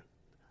forgiven."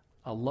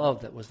 A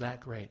love that was that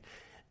great.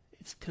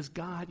 It's because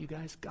God, you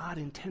guys, God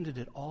intended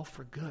it all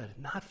for good,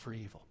 not for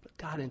evil, but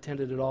God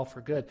intended it all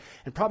for good.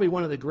 And probably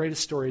one of the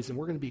greatest stories, and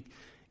we're going to be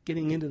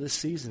getting into this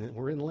season, and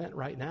we're in Lent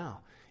right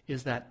now,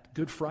 is that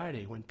Good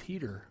Friday when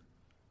Peter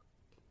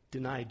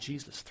denied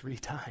Jesus 3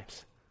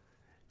 times.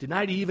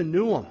 Denied he even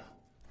knew him.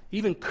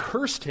 Even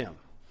cursed him.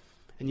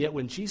 And yet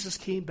when Jesus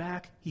came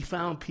back, he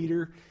found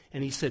Peter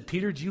and he said,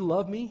 Peter, do you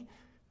love me?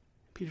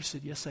 Peter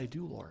said, yes, I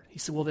do, Lord. He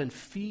said, well, then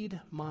feed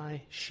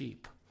my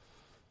sheep.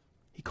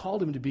 He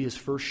called him to be his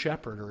first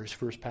shepherd or his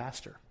first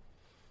pastor.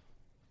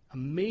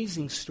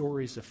 Amazing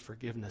stories of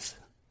forgiveness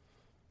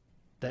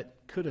that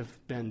could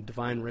have been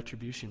divine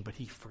retribution, but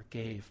he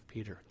forgave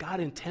Peter. God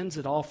intends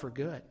it all for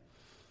good.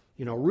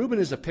 You know, Reuben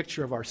is a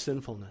picture of our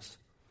sinfulness.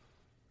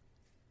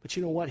 But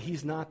you know what?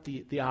 He's not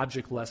the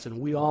object lesson.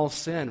 We all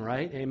sin,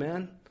 right?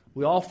 Amen?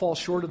 We all fall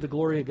short of the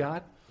glory of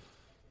God.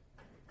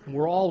 And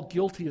we're all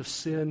guilty of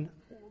sin.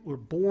 We're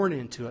born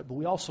into it, but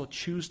we also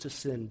choose to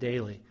sin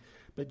daily.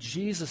 But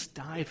Jesus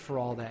died for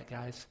all that,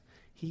 guys.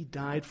 He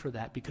died for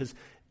that because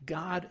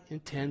God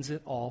intends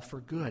it all for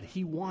good.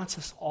 He wants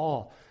us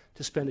all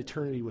to spend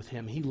eternity with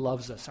him. He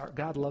loves us.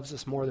 God loves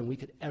us more than we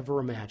could ever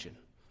imagine.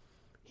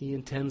 He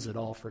intends it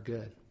all for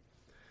good.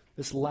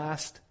 This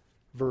last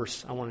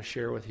verse I want to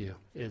share with you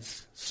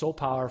is so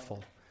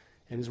powerful.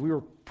 And as we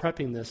were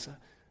prepping this,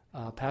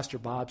 Pastor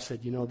Bob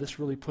said, you know, this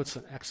really puts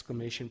an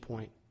exclamation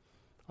point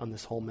on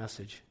this whole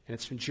message. And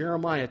it's from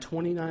Jeremiah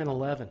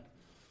 29:11.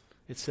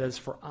 It says,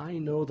 for I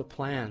know the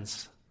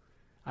plans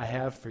I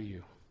have for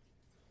you,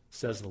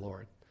 says the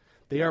Lord.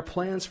 They are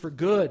plans for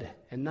good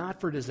and not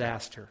for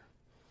disaster,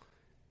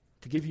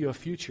 to give you a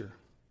future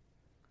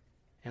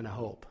and a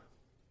hope.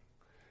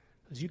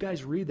 As you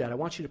guys read that, I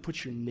want you to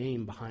put your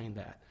name behind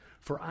that.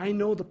 For I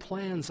know the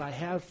plans I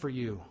have for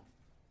you,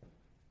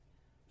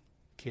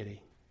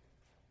 Kitty.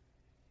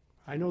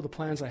 I know the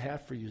plans I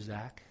have for you,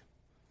 Zach.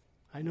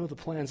 I know the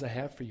plans I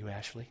have for you,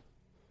 Ashley.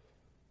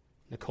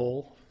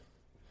 Nicole.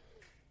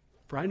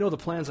 For I know the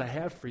plans I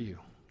have for you,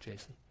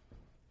 Jason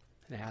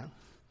and Adam.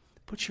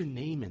 Put your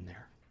name in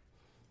there.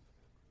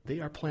 They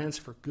are plans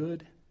for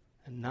good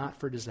and not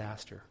for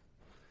disaster,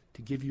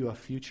 to give you a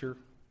future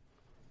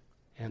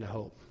and a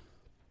hope.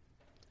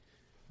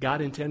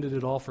 God intended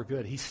it all for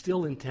good. He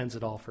still intends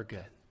it all for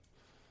good.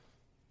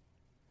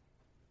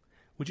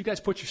 Would you guys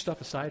put your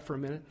stuff aside for a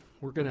minute?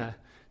 We're going to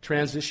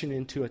transition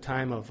into a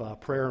time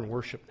of prayer and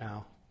worship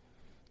now.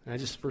 And I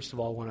just, first of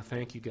all, want to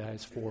thank you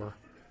guys for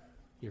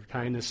your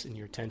kindness and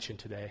your attention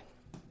today.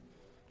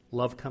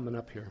 Love coming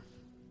up here.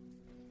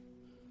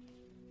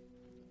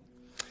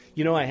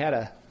 You know, I had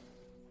a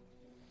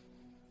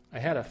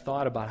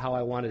thought about how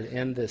I wanted to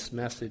end this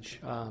message,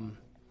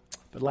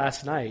 but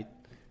last night,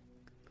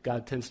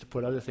 God tends to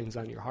put other things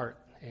on your heart,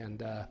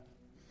 and I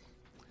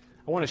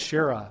want to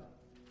share a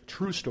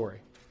true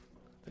story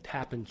that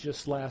happened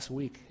just last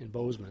week in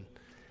Bozeman.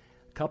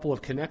 A couple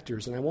of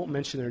connectors, and I won't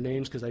mention their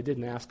names because I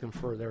didn't ask them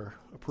for their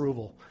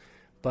approval,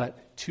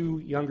 but 2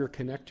 younger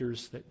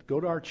connectors that go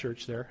to our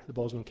church there, the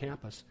Bozeman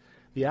campus.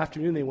 The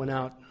afternoon they went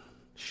out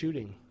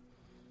shooting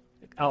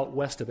out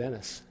west of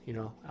Ennis,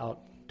 out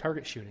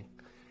target shooting.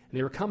 And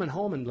they were coming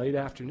home in late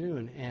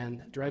afternoon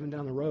and driving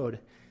down the road,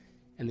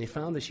 and they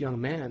found this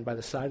young man by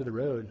the side of the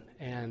road,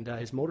 and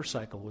his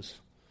motorcycle was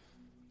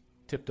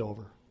tipped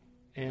over.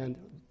 And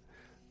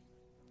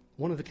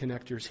one of the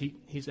connectors,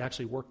 he's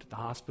actually worked at the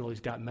hospital. He's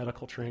got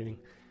medical training.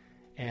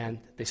 And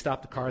they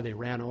stopped the car. They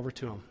ran over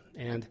to him.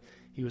 And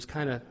he was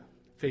kind of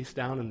face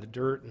down in the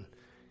dirt, and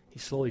he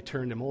slowly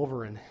turned him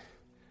over, and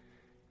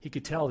he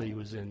could tell that he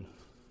was in,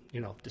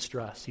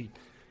 distress.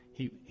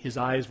 His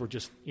eyes were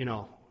just,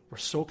 were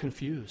so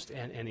confused,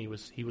 and he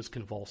was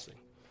convulsing.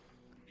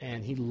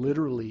 And he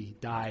literally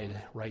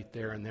died right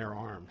there in their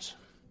arms.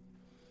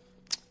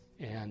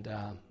 And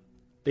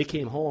they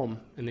came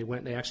home, and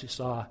they actually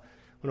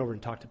went over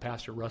and talked to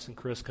Pastor Russ and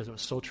Chris because it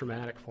was so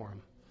traumatic for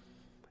him.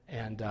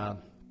 And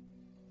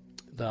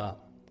the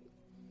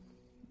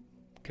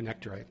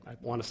connector, I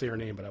want to say her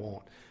name, but I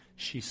won't.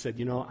 She said,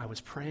 I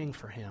was praying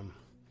for him,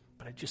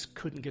 but I just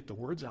couldn't get the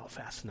words out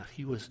fast enough.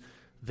 He was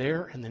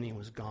there, and then he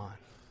was gone.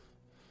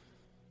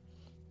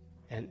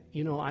 And,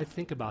 I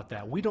think about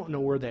that. We don't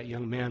know where that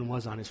young man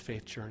was on his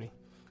faith journey.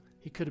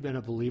 He could have been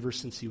a believer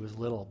since he was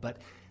little, but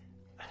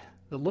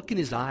the look in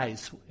his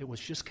eyes, it was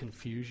just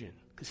confusion.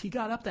 Because he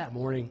got up that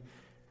morning,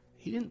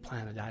 he didn't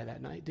plan to die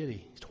that night, did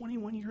he? He's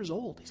 21 years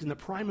old. He's in the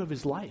prime of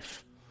his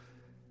life.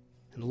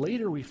 And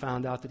later we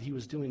found out that he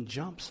was doing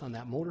jumps on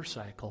that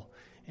motorcycle,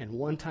 and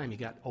one time he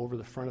got over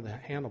the front of the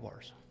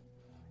handlebars,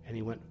 and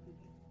he went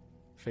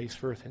face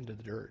first into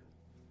the dirt.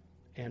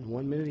 And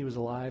 1 minute he was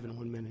alive, and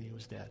 1 minute he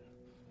was dead.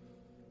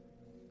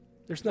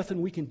 There's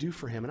nothing we can do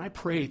for him, and I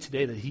pray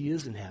today that he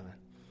is in heaven.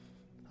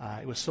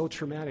 It was so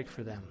traumatic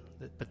for them.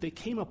 But they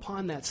came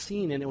upon that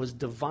scene, and it was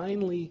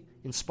divinely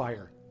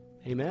inspired.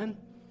 Amen?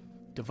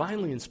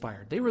 Divinely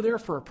inspired. They were there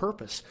for a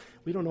purpose.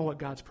 We don't know what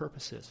God's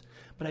purpose is.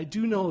 But I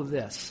do know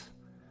this.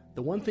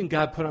 The one thing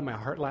God put on my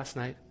heart last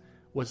night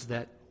was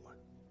that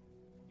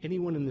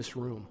anyone in this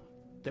room,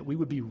 that we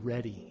would be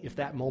ready if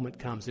that moment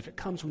comes. If it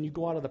comes when you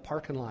go out of the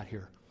parking lot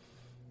here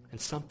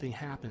and something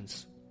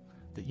happens,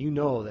 that you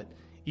know that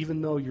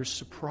even though you're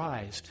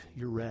surprised,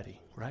 you're ready,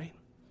 right?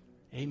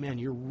 Amen.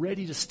 You're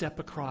ready to step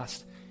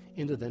across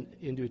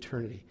into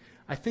eternity.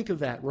 I think of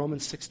that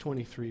Romans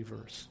 6:23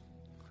 verse.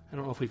 I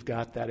don't know if we've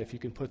got that, if you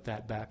can put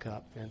that back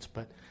up, Vince,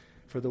 but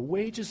for the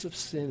wages of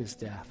sin is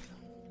death,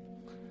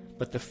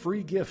 but the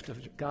free gift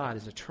of God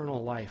is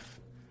eternal life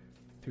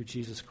through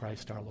Jesus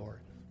Christ our Lord.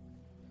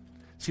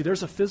 See,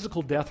 there's a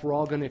physical death we're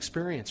all going to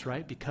experience,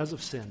 right, because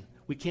of sin.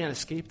 We can't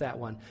escape that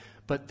one.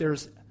 But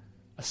there's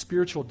a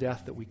spiritual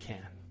death that we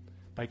can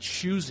by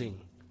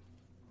choosing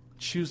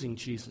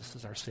Jesus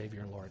as our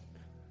Savior and Lord.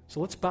 So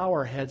let's bow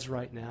our heads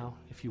right now,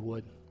 if you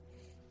would.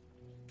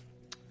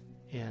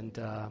 And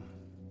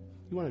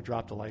you want to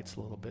drop the lights a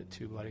little bit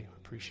too, buddy.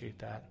 Appreciate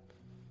that.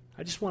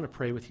 I just want to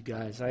pray with you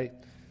guys. I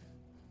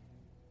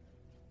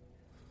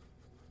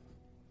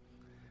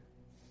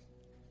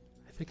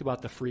think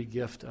about the free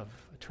gift of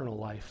eternal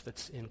life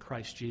that's in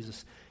Christ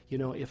Jesus. You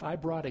know, if I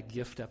brought a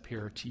gift up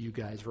here to you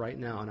guys right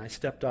now, and I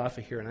stepped off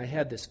of here, and I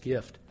had this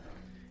gift,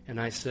 and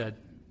I said,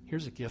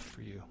 here's a gift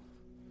for you.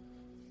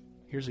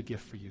 Here's a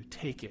gift for you.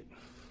 Take it.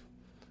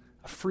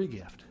 A free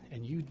gift.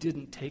 And you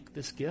didn't take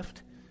this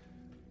gift,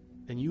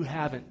 then you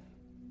haven't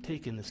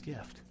taken this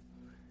gift.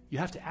 You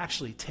have to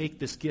actually take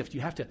this gift.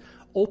 You have to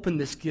open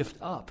this gift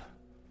up.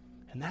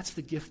 And that's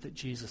the gift that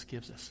Jesus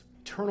gives us.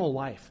 Eternal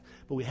life.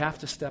 But we have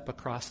to step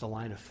across the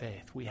line of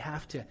faith. We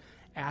have to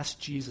ask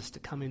Jesus to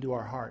come into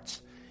our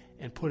hearts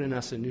and put in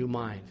us a new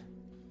mind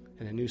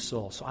and a new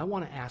soul. So I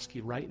want to ask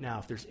you right now,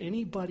 if there's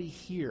anybody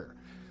here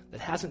that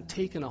hasn't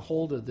taken a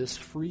hold of this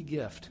free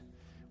gift,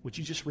 would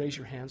you just raise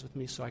your hands with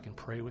me so I can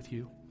pray with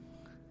you?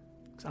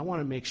 Because I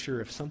want to make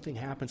sure if something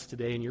happens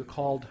today and you're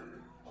called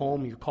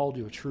home, you're called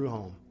to a true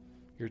home,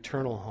 your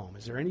eternal home.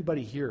 Is there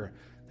anybody here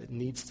that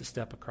needs to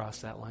step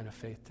across that line of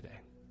faith today?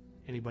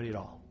 Anybody at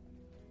all?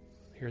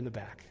 Here in the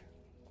back.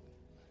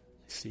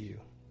 I see you.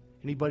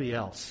 Anybody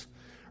else?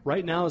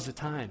 Right now is the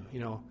time,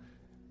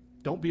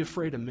 don't be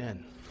afraid of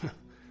men.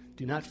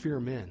 Do not fear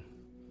men.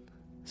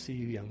 I see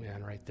you, young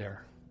man, right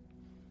there.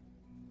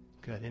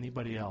 Good.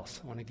 Anybody else?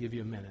 I want to give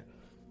you a minute.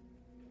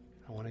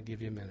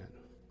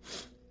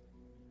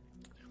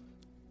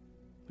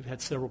 We've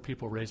had several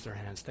people raise their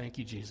hands. Thank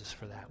you, Jesus,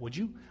 for that. Would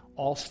you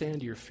all stand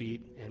to your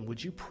feet, and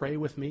would you pray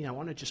with me? I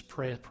want to just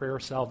pray a prayer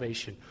of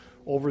salvation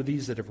over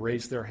these that have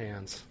raised their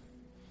hands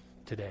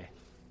today.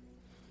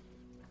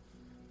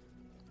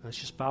 Let's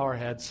just bow our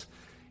heads,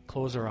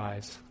 close our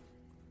eyes,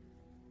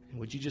 and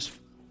would you just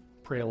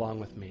pray along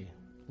with me?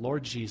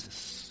 Lord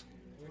Jesus,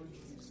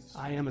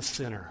 I am a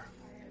sinner.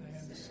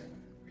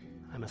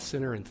 I'm a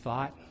sinner in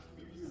thought,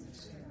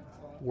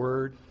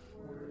 word,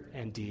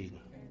 and deed.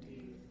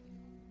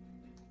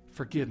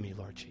 Forgive me,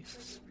 Lord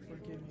Jesus.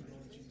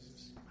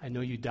 I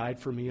know you died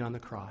for me on the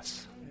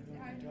cross.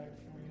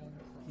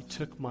 You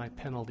took my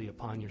penalty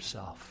upon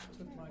yourself.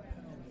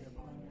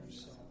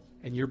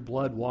 And your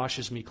blood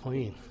washes me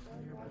clean.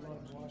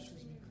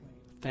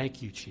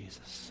 Thank you,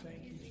 Jesus.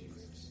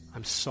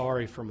 I'm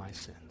sorry for my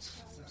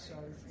sins.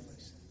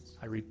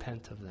 I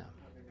repent of them.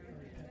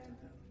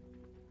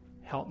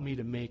 Help me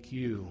to make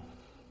you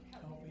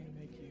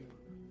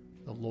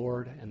the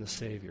Lord and the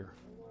Savior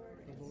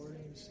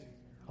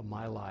of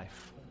my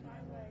life.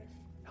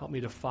 Help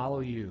me to follow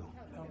you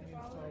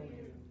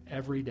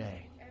every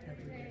day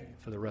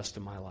for the rest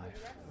of my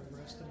life.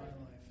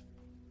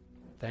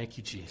 Thank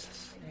you,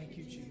 Jesus. Thank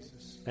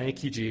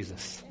you,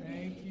 Jesus.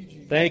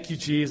 Thank you,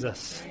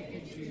 Jesus.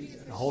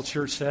 The whole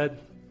church said,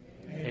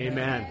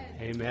 Amen.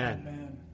 Amen.